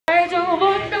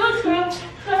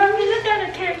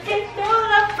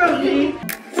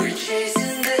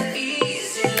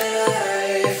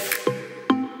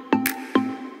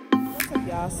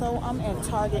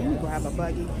Target. Let me grab a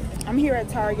buggy. I'm here at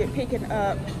Target picking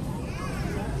up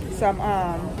some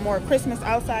more Christmas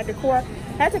outside decor.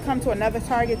 I had to come to another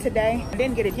Target today. I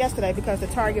didn't get it yesterday because the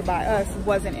Target by us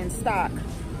wasn't in stock.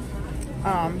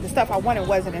 The stuff I wanted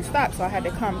wasn't in stock, so I had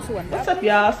to come to another. What's up,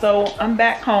 y'all? So I'm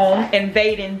back home,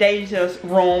 invading Deja's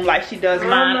room like she does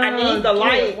mine. I need the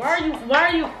light. Why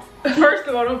are you? First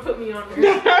of all, don't put me on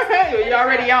there. You're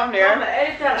already on there.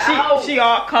 She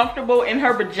all comfortable in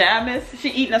her pajamas. She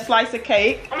eating a slice of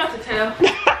cake. I'm about to tell.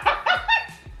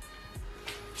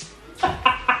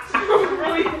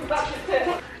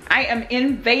 I am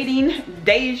invading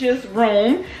Deja's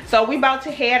room. So we about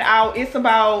to head out. It's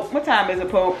about, what time is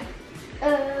it, Pope?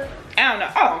 I don't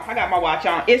know. Oh, I got my watch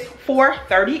on. It's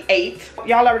 4:38.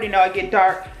 Y'all already know I get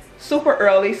dark super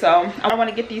early, so I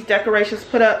want to get these decorations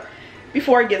put up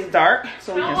before it gets dark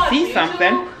so we can see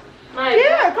something.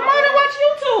 Yeah, come on and watch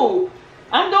YouTube.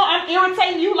 I'm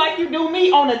irritating you like you do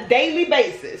me on a daily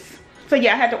basis. So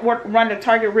yeah, I had to run to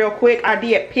Target real quick. I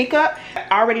did pick up.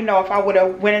 I already know if I would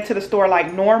have went into the store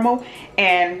like normal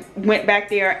and went back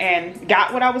there and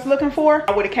got what I was looking for,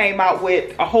 I would have came out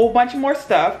with a whole bunch more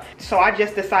stuff. So I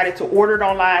just decided to order it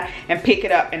online and pick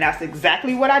it up, and that's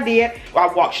exactly what I did. I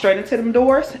walked straight into them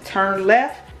doors, turned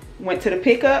left, went to the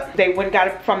pickup. They went and got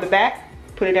it from the back,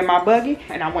 put it in my buggy,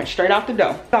 and I went straight out the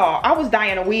door. So I was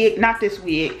dyeing a wig, not this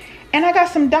wig, and I got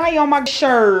some dye on my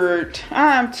shirt.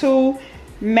 I'm too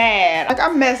mad. Like, I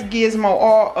messed Gizmo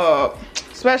all up,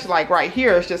 especially like right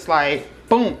here. It's just like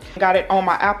boom. Got it on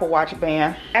my Apple Watch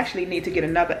band. I actually need to get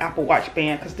another Apple Watch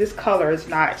band because this color is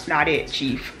not it,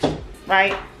 Chief.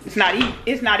 Right? It's not it,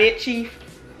 Chief.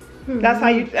 That's how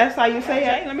you say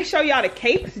it. Let me show y'all the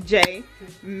cakes Jay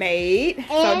made. And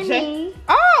so Jay,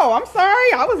 oh, I'm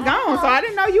sorry, I was gone, so I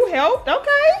didn't know you helped.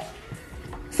 Okay.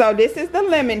 So this is the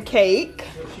lemon cake.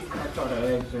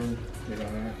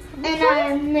 And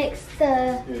I mixed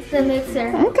the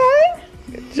mixer. Okay,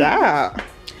 good job.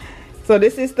 So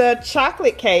this is the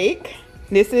chocolate cake.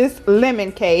 This is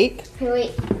lemon cake.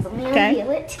 Wait, let me unveil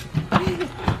it.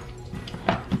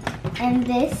 And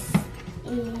this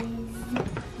is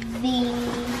the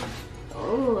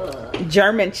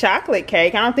German chocolate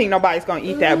cake. I don't think nobody's gonna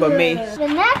eat that but me. The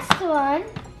next one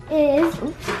is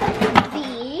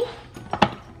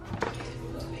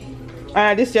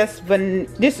the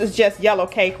this is just yellow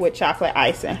cake with chocolate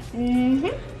icing.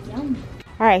 Yum.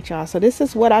 All right, y'all, so this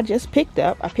is what I just picked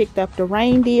up. I picked up the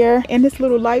reindeer, and this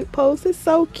little light post is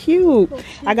so cute.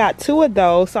 I got two of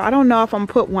those, so I don't know if I'm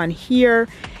gonna put one here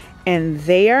and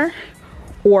there,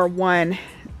 or one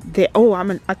there. Oh, I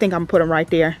think I'm gonna put them right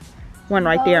there. One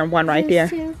right there and one right there.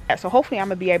 Yeah, so hopefully I'm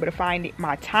gonna be able to find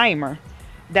my timer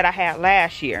that I had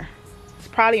last year. It's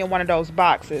probably in one of those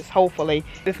boxes, hopefully.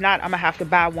 If not, I'm gonna have to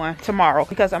buy one tomorrow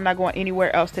because I'm not going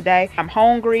anywhere else today. I'm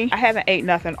hungry. I haven't ate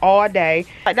nothing all day.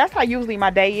 Like, that's how usually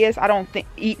my day is. I don't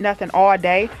eat nothing all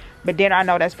day, but then I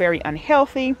know that's very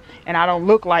unhealthy, and I don't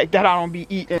look like that I don't be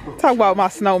eating. Talk about my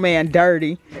snowman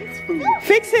dirty.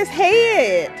 Fix his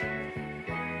head.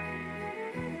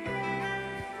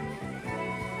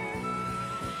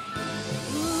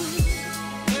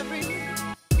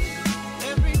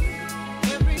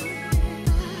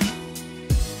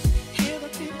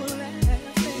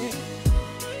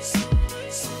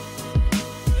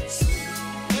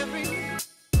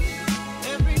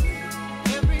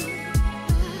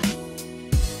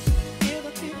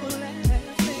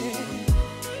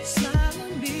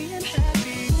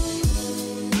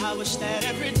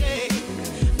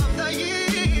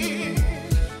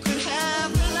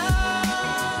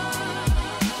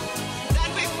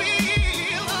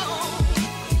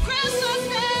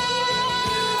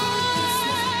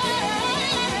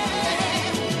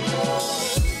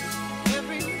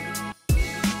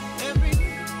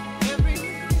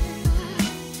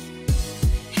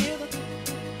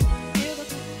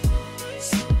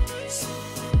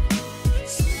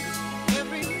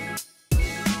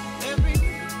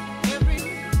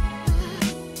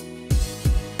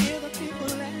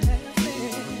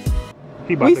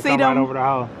 We see them right over the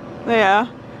house. Yeah,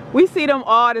 we see them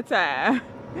all the time.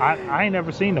 I ain't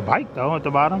never seen the bike though at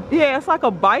the bottom. Yeah, it's like a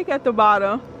bike at the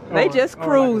bottom. They just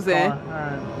cruising. Like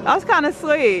right. That's kind of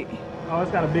sweet. Oh,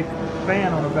 it's got a big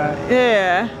fan on the back.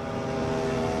 Yeah,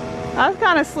 that's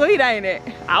kind of sweet, ain't it?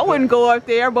 I wouldn't go up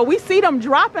there, but we see them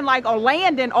dropping like or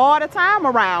landing all the time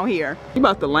around here. He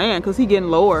about to land because he getting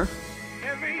lower.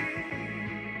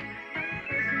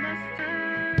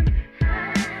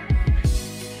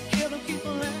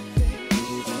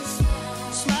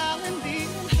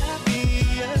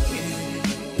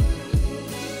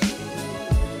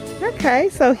 Okay,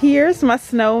 so here's my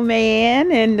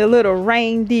snowman and the little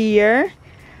reindeer.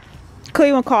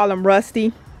 Cleveland called him Rusty.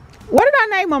 What did I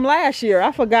name him last year?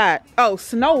 I forgot. Oh,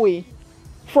 Snowy.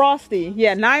 Frosty.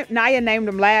 Yeah, Naya named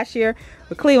him last year.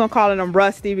 But Cleveland calling him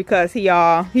Rusty because he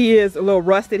is a little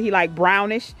rusted. He like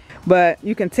brownish. But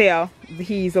you can tell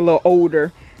he's a little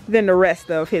older than the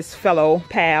rest of his fellow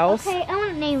pals. Okay, I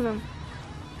want to name him.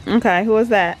 Okay, who is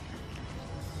that?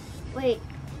 Wait,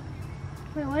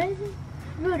 what is it?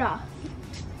 Rudolph.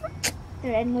 The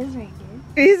red-nosed reindeer.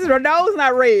 His nose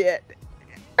not red.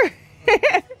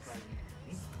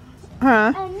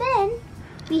 Huh? And then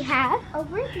we have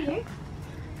over here.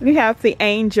 We have the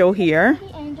angel here.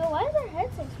 The angel. Why is her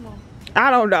head so small? I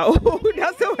don't know.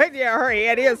 That's the way. Yeah, her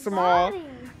head is small. Body.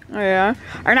 Yeah,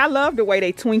 and I love the way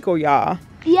they twinkle, y'all.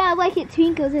 Yeah, like it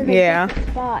twinkles in the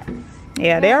spots.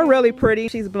 Yeah, they're really pretty.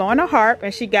 She's blowing a harp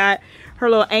and she got her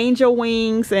little angel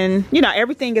wings and you know,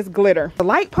 everything is glitter. The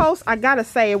light post, I gotta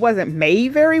say, it wasn't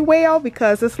made very well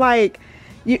because it's like,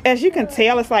 as you can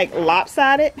tell, it's like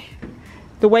lopsided.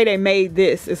 The way they made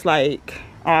this is like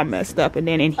all messed up, and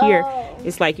then in here,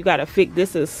 it's like you gotta fix,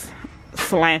 this is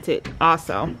slanted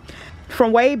also.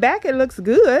 From way back, it looks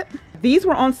good. These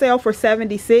were on sale for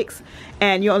 $76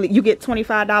 and you get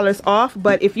 $25 off,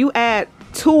 but if you add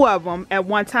 2 of them at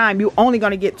one time, you're only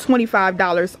going to get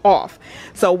 $25 off.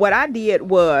 So what I did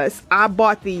was I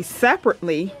bought these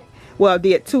separately. Well,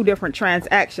 did 2 different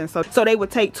transactions. So they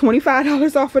would take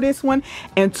 $25 off of this one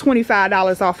and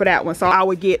 $25 off of that one. So I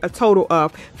would get a total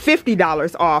of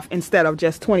 $50 off instead of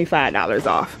just $25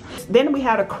 off. Then we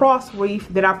had a cross wreath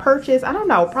that I purchased, I don't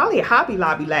know, probably at Hobby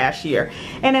Lobby last year.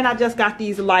 And then I just got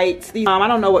these lights. I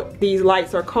don't know what these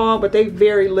lights are called, but they're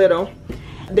very little.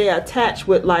 They're attached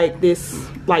with like this,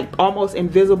 like almost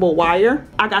invisible wire.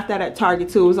 I got that at Target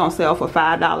too. It was on sale for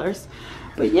 $5.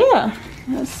 But yeah,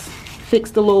 let's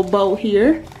fix the little bow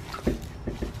here.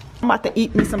 I'm about to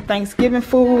eat me some Thanksgiving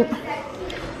food.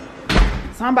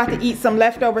 So I'm about to eat some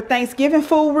leftover Thanksgiving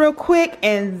food real quick,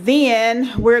 and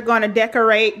then we're gonna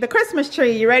decorate the Christmas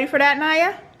tree. You ready for that,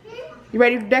 Naya? You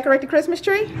ready to decorate the Christmas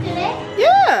tree? Today?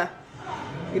 Yeah.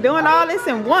 You're doing all this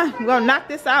in one. We're gonna knock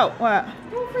this out. What?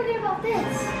 Don't forget about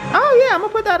this. Oh yeah, I'm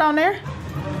gonna put that on there.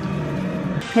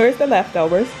 Here's the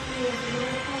leftovers.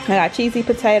 I got cheesy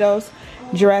potatoes,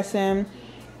 dressing,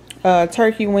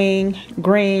 turkey wing,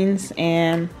 greens,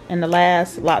 and the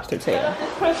last lobster tail.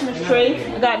 Christmas tree.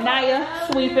 We got Naya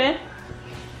sweeping.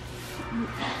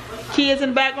 Kids in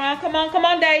the background. Come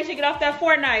on, Deja, get off that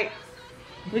Fortnite.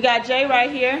 We got Jay right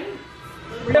here.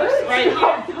 Right here.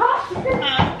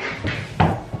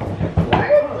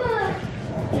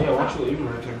 Yeah, why don't you leave him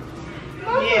right there?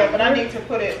 Yeah, but I need to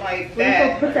put it like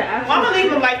that. I'm gonna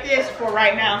leave it like this for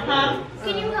right now, huh?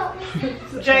 Can you help me?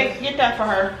 Jay, get that for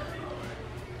her.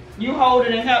 You hold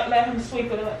it and help let him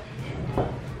sweep it up.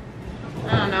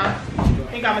 I don't know. I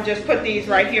think I'm gonna just put these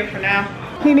right here for now.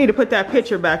 You need to put that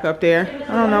picture back up there.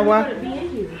 I don't know why.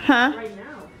 Huh?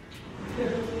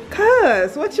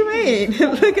 Cuz, what you mean?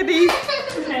 Look at these.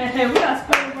 Hey, we got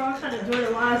SpongeBob trying to join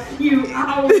the last few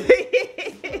hours.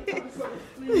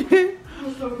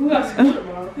 Who got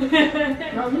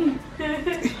SpongeBob? Not me.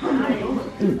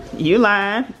 You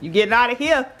lying. You getting out of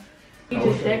here. You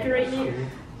just decorating it?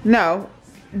 No.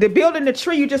 The building the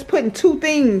tree, you just putting 2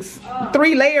 things,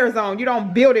 3 layers on. You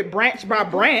don't build it branch by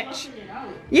branch.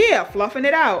 Yeah, fluffing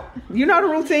it out. You know the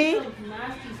routine.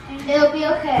 It'll be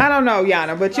okay. I don't know,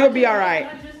 Yana, but you'll be all right.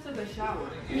 I just took a shower.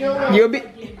 You'll be.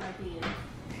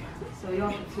 So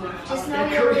y'all can fluff. Just know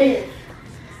you'll live.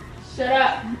 Shut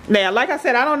up. Now, like I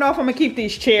said, I don't know if I'm gonna keep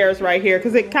these chairs right here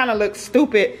because it kind of looks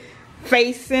stupid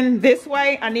facing this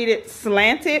way. I need it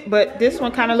slanted, but this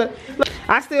one kind of look.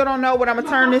 I still don't know what I'm gonna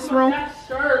turn this room. That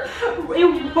shirt. It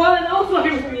was. I was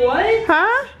like, what?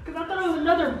 Huh? Because I thought it was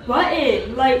another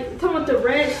button. Like, talking about the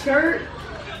red shirt.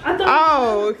 I thought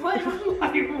Oh. it was another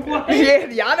button. I'm like, what? Yeah,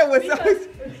 Yana was. I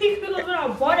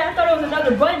thought it was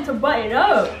another button to button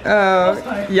up.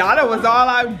 Yana was all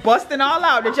out, busting all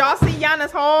out. Did y'all see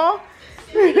Yana's haul?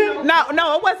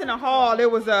 No, it wasn't a haul. It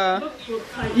was a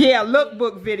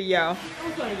lookbook video.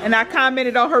 And I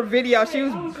commented on her video. She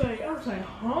was. I was like,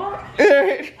 huh?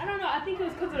 I don't know. I think it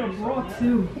was because of the bra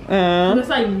too. It's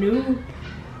like new.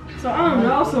 So I don't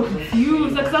know. I was so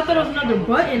confused. Because I thought it was another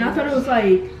button. I thought it was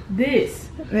like this.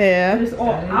 Yeah. It's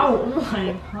all out. I'm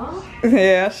like, huh?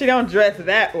 Yeah, she don't dress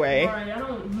that way. Alright, I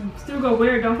don't still go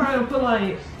weird. I'm probably gonna put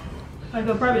like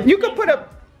a private. You could put a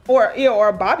or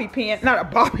a bobby pin, not a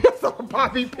bobby, a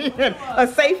bobby pin, a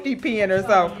safety pin or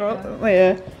something.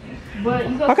 Yeah. But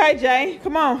Okay, Jay,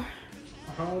 come on,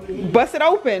 bust it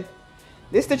open.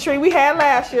 This the tree we had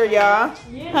last year, y'all.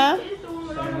 Yeah, huh? it's the one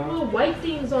with all the little white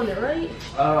things on it, right?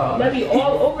 That'd be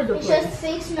all over the place. It's just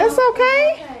fake snow. That's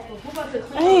okay.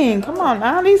 Dang, come on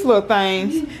now, these little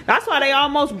things. That's why they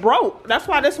almost broke. That's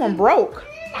why this one broke.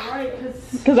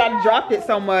 Because I dropped it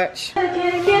so much. I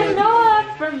can't get no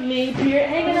love from me. You're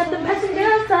hanging at the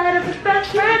passenger side of the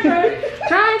best friend.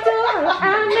 Trying to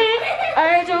find me.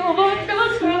 I don't want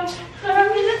no screech.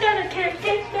 I can't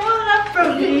get no love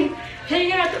from me.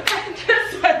 Hanging at the passenger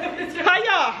side of the How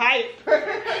y'all hype?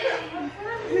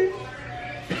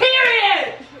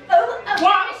 period.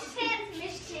 What?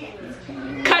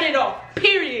 Cut it off.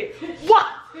 Period. What?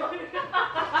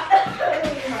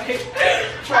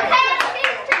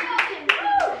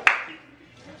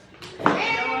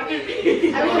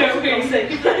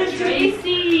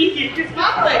 Tracy.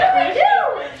 Stop like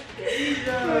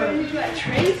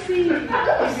Tracy.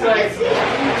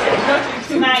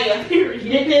 Naya,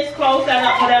 get this, close that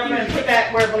up, whatever, and put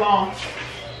that where it belongs.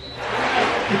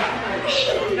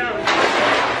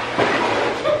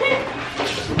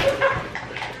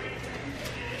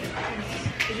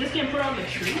 Is this getting put on the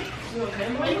tree?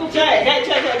 Jay,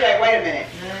 wait a minute.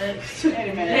 Wait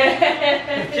a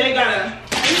minute. Jay gotta.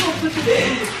 How you gonna put this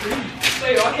on the tree?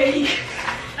 Wait, okay.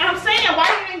 I'm saying, why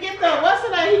you didn't get the, what's the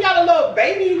name? He got a little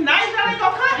baby knife, that ain't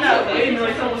gonna cut nothing.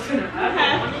 Like someone's gonna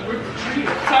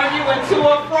Turn you into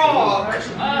a frog.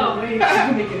 Oh, wait.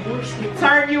 Make it worse.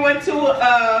 Turn you into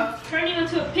Turn you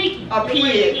into a piggy. a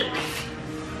pig.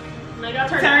 Like, I'll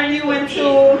Turn you into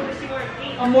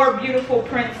a more beautiful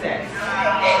princess.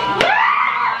 I'll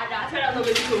turn that little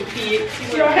bit into a pig.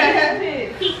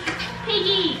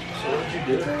 Piggy. So what you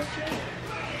do?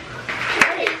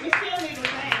 We still need the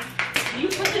thing. You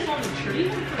put this on the tree?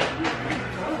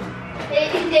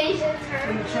 Lady Deja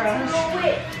turned into a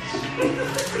witch.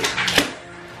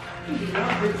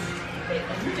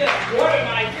 You just water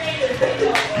my dreams.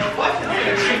 What's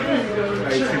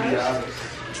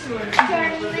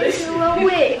Turned into a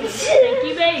witch. Thank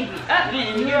you, baby.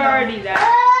 Man, you're already that.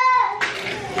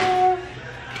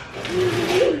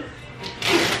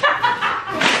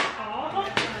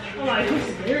 I'm like, who's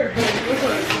there?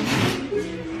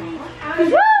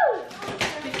 Woo!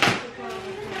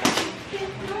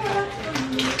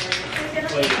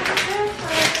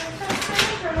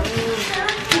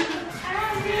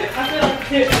 I feel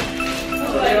like it. I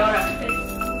feel like, all right.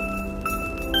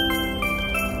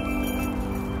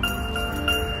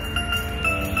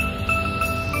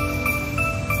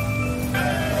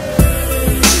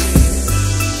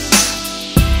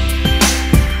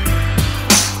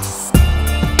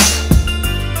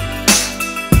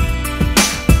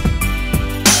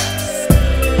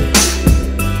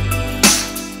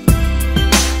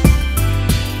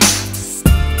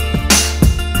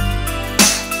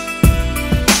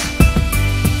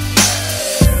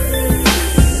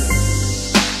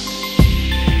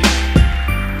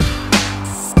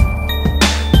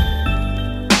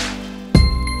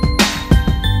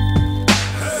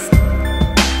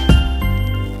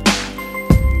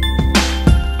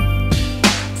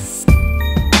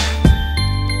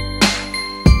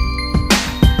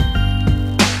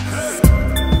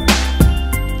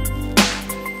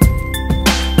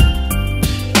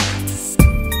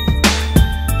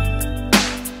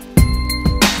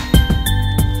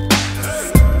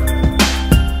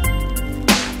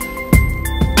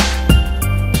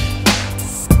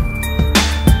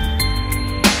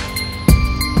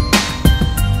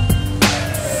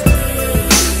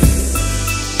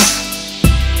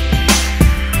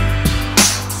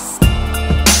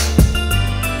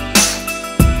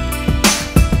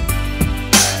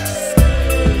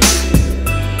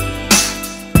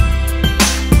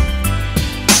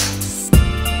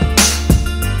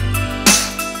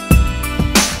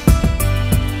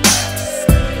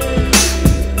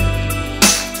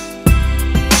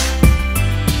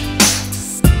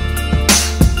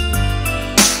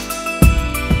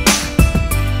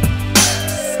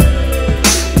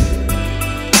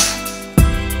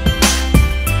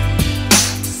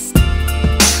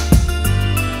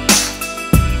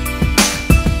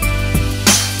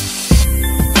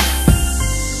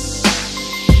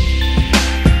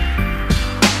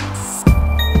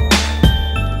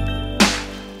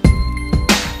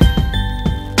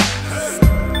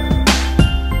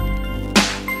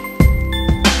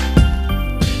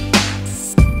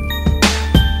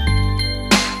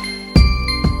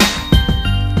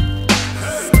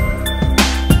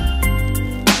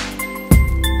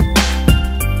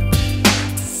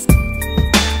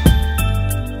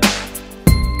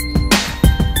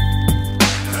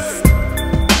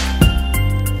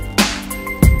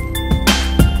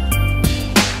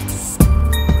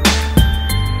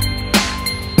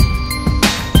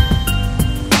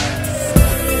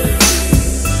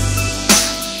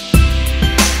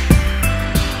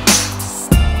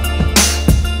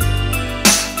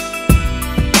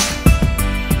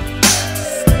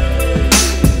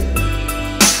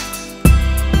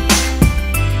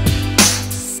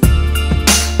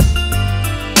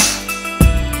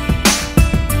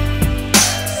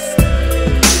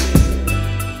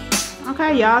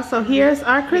 y'all, so here's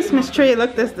our Christmas tree. It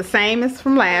looked the same as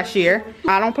from last year.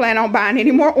 I don't plan on buying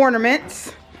any more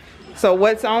ornaments. So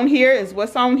what's on here is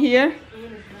what's on here.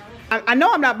 I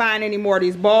know I'm not buying any more of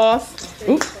these balls.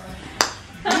 Oops.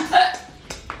 Okay,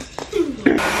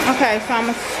 so I'm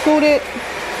gonna scoot it.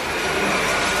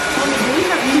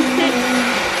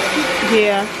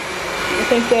 Yeah, I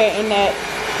think they're in that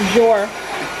drawer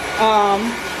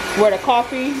where the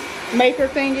coffee maker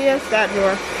thing is, that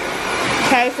drawer.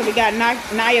 Okay, so we got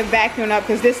Naya vacuuming up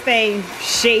because this thing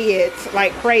sheds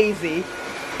like crazy.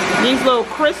 These little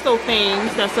crystal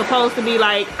things that's supposed to be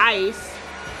like ice,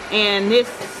 and this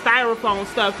styrofoam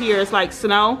stuff here is like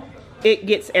snow. It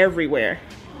gets everywhere.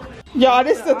 Y'all,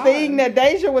 this is the thing that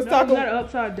Deja was talking about.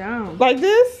 Upside down. Like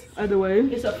this? Other way.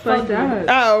 It's upside down.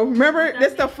 Oh, remember?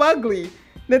 This the fugly.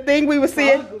 The thing we were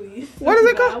seeing. What is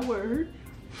it called? Word.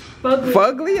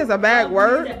 Fugly is a bad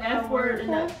word? The F word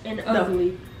and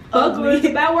ugly. Fugly is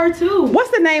a bad word too.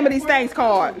 What's the name of these things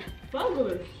called?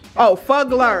 Fugler. Oh,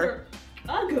 fugler.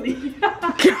 Ugly. You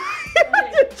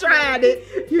tried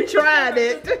it. You tried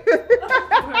it.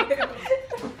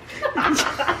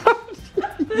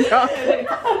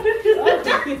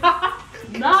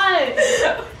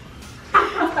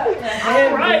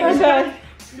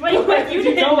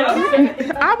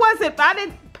 I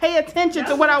didn't pay attention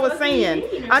to what I was saying.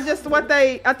 I just thought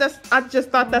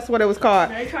that's what it was called.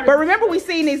 But remember, we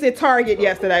seen these at Target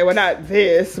yesterday. Well, not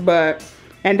this, but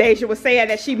and Deja was saying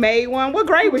that she made one. What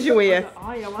grade was you in?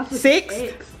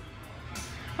 6th?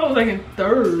 I was like in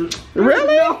 3rd.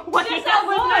 Really? No, yes, I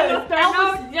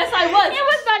was. Yes, I was. It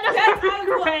was not the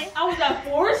 3rd grade. I was at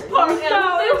Forest Park.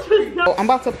 No. I'm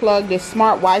about to plug this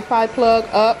smart Wi-Fi plug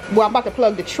up. Well, I'm about to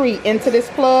plug the tree into this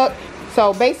plug.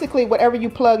 So basically, whatever you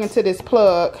plug into this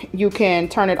plug, you can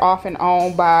turn it off and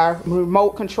on by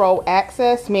remote control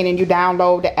access, meaning you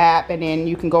download the app and then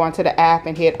you can go into the app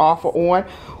and hit off or on.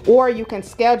 Or you can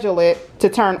schedule it to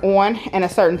turn on and a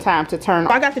certain time to turn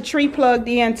off. I got the tree plugged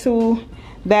into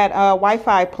that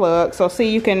Wi-Fi plug. So see,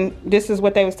 you can, this is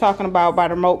what they was talking about by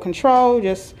the remote control.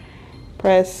 Just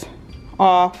press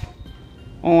off,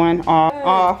 on, off,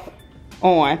 off,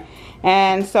 on.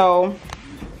 And so,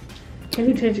 can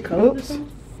you change the color? Oops.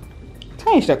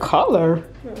 Change the color?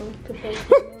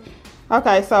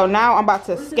 Okay, so now I'm about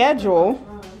to schedule.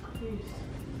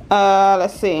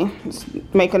 Let's see. Let's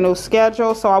make a new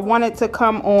schedule. So I want it to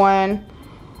come on.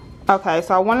 Okay,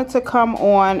 so I want it to come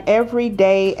on every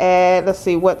day at, let's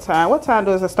see, what time? What time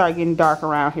does it start getting dark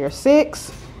around here?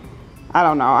 6? I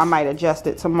don't know. I might adjust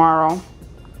it tomorrow.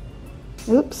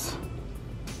 Oops.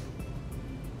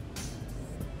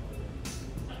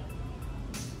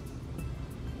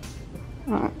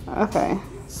 Okay,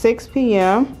 6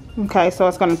 p.m. Okay, so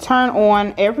it's going to turn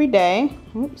on every day.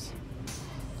 Oops.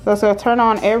 So it's going to turn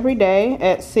on every day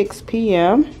at 6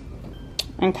 p.m.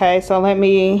 Okay, so let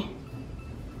me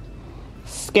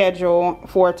schedule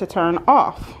for it to turn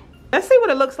off. Let's see what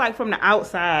it looks like from the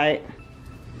outside.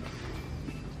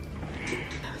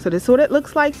 So this is what it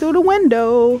looks like through the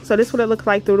window.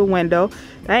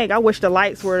 Dang, I wish the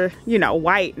lights were, you know,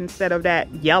 white instead of that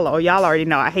yellow. Y'all already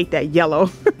know I hate that yellow.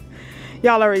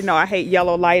 Y'all already know I hate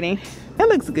yellow lighting. It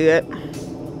looks good.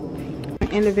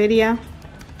 End the video.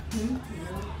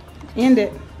 End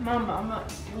it. Mama, I'm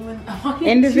not doing.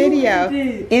 End the video.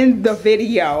 End the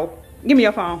video. Give me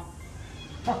your phone.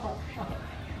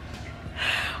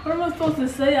 What am I supposed to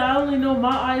say? I only know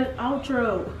my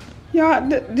outro. Y'all,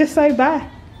 just say bye.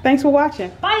 Thanks for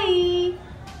watching. Bye.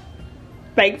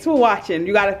 Thanks for watching.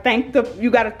 You gotta thank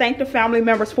the family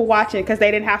members for watching because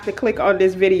they didn't have to click on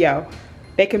this video.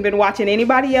 They could have been watching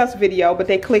anybody else's video, but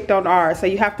they clicked on ours. So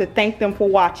you have to thank them for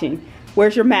watching.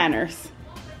 Where's your manners?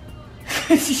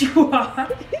 You are.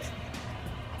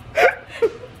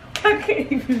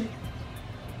 Okay.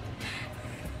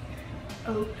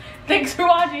 Oh, thanks for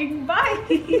watching. Bye.